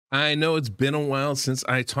I know it's been a while since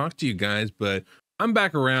I talked to you guys, but I'm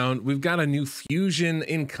back around. We've got a new fusion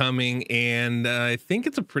incoming, and I think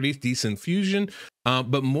it's a pretty decent fusion.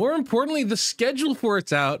 But more importantly, the schedule for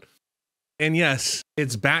it's out. And yes,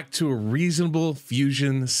 it's back to a reasonable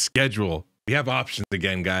fusion schedule. We have options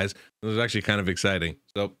again, guys. It was actually kind of exciting.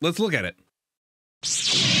 So let's look at it.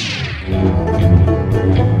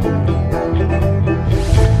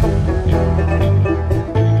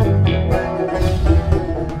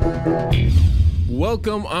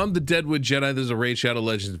 Welcome, I'm the Deadwoodjedi. This is a Raid Shadow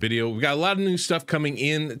Legends video. We've got a lot of new stuff coming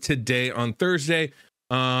in today on Thursday.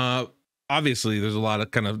 Obviously, there's a lot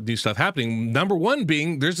of kind of new stuff happening. Number one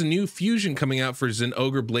being, there's a new fusion coming out for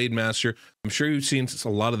Zinogre Blademaster. I'm sure you've seen a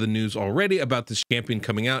lot of the news already about this champion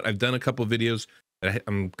coming out. I've done a couple of videos that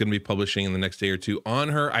I'm going to be publishing in the next day or two on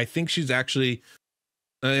her. I think she's actually,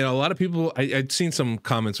 a lot of people, I've seen some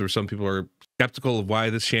comments where some people are skeptical of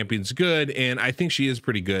why this champion's good, and I think she is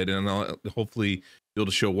pretty good, and I'll hopefully be able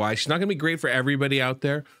to show why. She's not going to be great for everybody out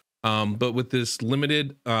there. But with this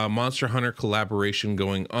limited Monster Hunter collaboration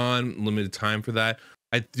going on, limited time for that,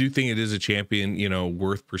 I do think it is a champion,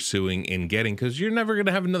 worth pursuing and getting, because you're never going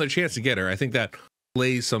to have another chance to get her. I think that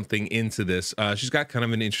plays something into this. She's got kind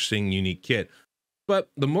of an interesting, unique kit.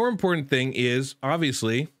 But the more important thing is,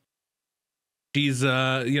 obviously, she's, we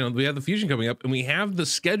have the fusion coming up, and we have the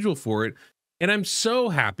schedule for it. And I'm so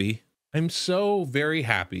happy. I'm so very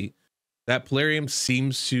happy that Plarium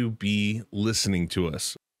seems to be listening to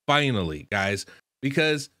us. Finally, guys,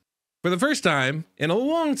 because for the first time in a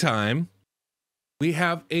long time, we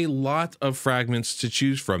have a lot of fragments to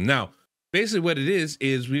choose from. Now, basically what it is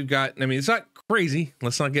we've got, it's not crazy.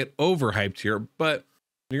 Let's not get overhyped here, but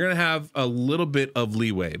you're going to have a little bit of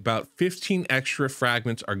leeway. About 15 extra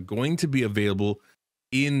fragments are going to be available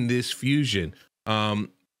in this fusion.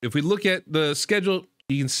 If we look at the schedule,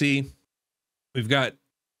 you can see we've got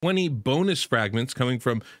 20 bonus fragments coming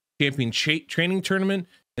from Champion Training Tournament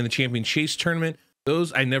and the Champion Chase Tournament.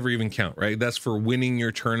 Those I never even count, right? That's for winning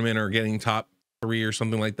your tournament or getting top 3 or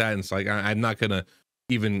something like that. And it's like, I'm not going to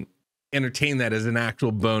even entertain that as an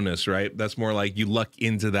actual bonus, right? That's more like you luck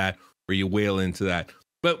into that or you whale into that.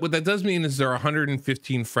 But what that does mean is there are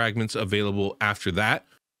 115 fragments available after that,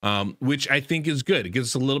 which I think is good. It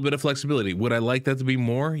gives us a little bit of flexibility. Would I like that to be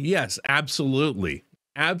more? Yes, absolutely.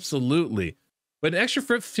 Absolutely. But an extra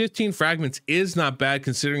 15 fragments is not bad,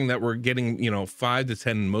 considering that we're getting, 5 to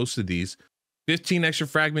 10 in most of these. 15 extra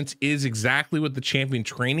fragments is exactly what the champion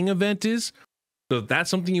training event is. So if that's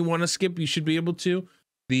something you want to skip, you should be able to.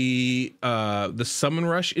 The summon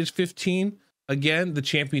rush is 15. Again, the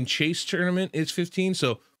champion chase tournament is 15.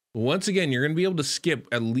 So once again, you're going to be able to skip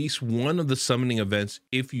at least one of the summoning events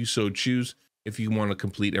if you so choose, if you want to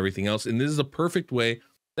complete everything else. And this is a perfect way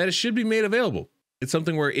that it should be made available. It's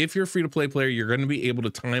something where if you're a free-to-play player, you're going to be able to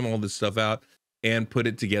time all this stuff out and put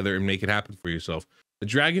it together and make it happen for yourself. The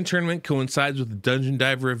Dragon Tournament coincides with the Dungeon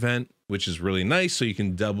Diver event, which is really nice, so you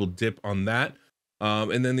can double dip on that.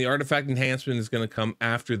 And then the Artifact Enhancement is going to come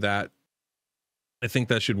after that. I think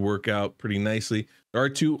that should work out pretty nicely. There are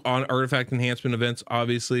 2 on Artifact Enhancement events,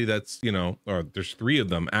 obviously. That's, or there's 3 of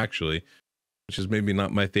them, actually, which is maybe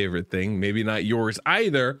not my favorite thing. Maybe not yours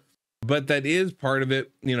either, but that is part of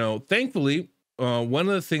it. Thankfully, one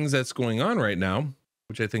of the things that's going on right now,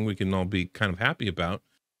 which I think we can all be kind of happy about,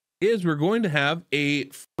 is we're going to have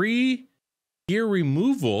a free gear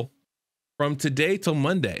removal from today till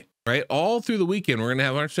Monday, right? All through the weekend, we're going to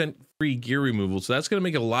have 100% free gear removal. So that's going to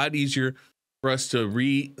make it a lot easier for us to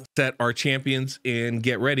reset our champions and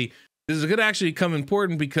get ready. This is going to actually come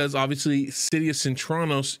important because obviously Sidious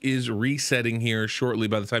Centranos is resetting here shortly.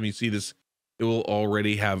 By the time you see this, it will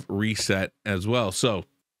already have reset as well. So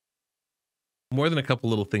more than a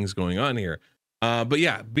couple little things going on here. But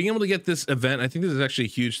yeah, being able to get this event, I think this is actually a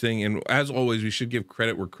huge thing. And as always, we should give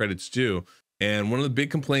credit where credit's due. And one of the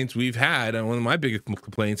big complaints we've had, and one of my biggest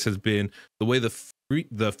complaints, has been the way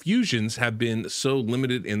the fusions have been so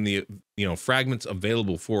limited in the fragments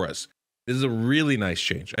available for us. This is a really nice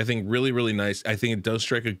change. I think really, really nice. I think it does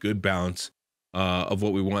strike a good balance of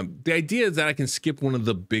what we want. The idea is that I can skip one of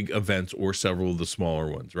the big events or several of the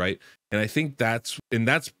smaller ones, right? And I think that's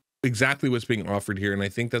exactly what's being offered here, and I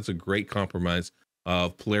think that's a great compromise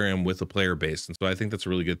of Plarium with a player base, and so I think that's a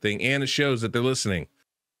really good thing, and it shows that they're listening.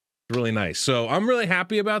 It's really nice. So I'm really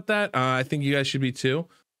happy about that. I think you guys should be too.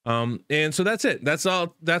 And so that's it. That's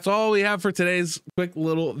all we have for today's quick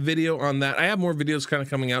little video on that. I have more videos kind of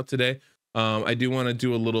coming out today. I do want to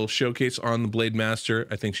do a little showcase on the Blademaster.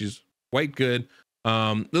 I think she's quite good.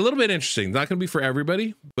 A little bit interesting, not going to be for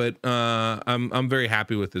everybody, but I'm very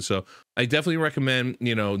happy with this. So I definitely recommend,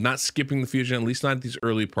 not skipping the fusion, at least not these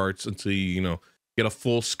early parts, until you get a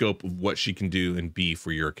full scope of what she can do and be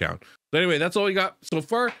for your account. So anyway, that's all we got so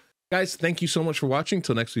far. Guys, thank you so much for watching.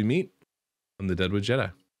 Till next we meet, I'm the Deadwood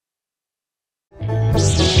Jedi.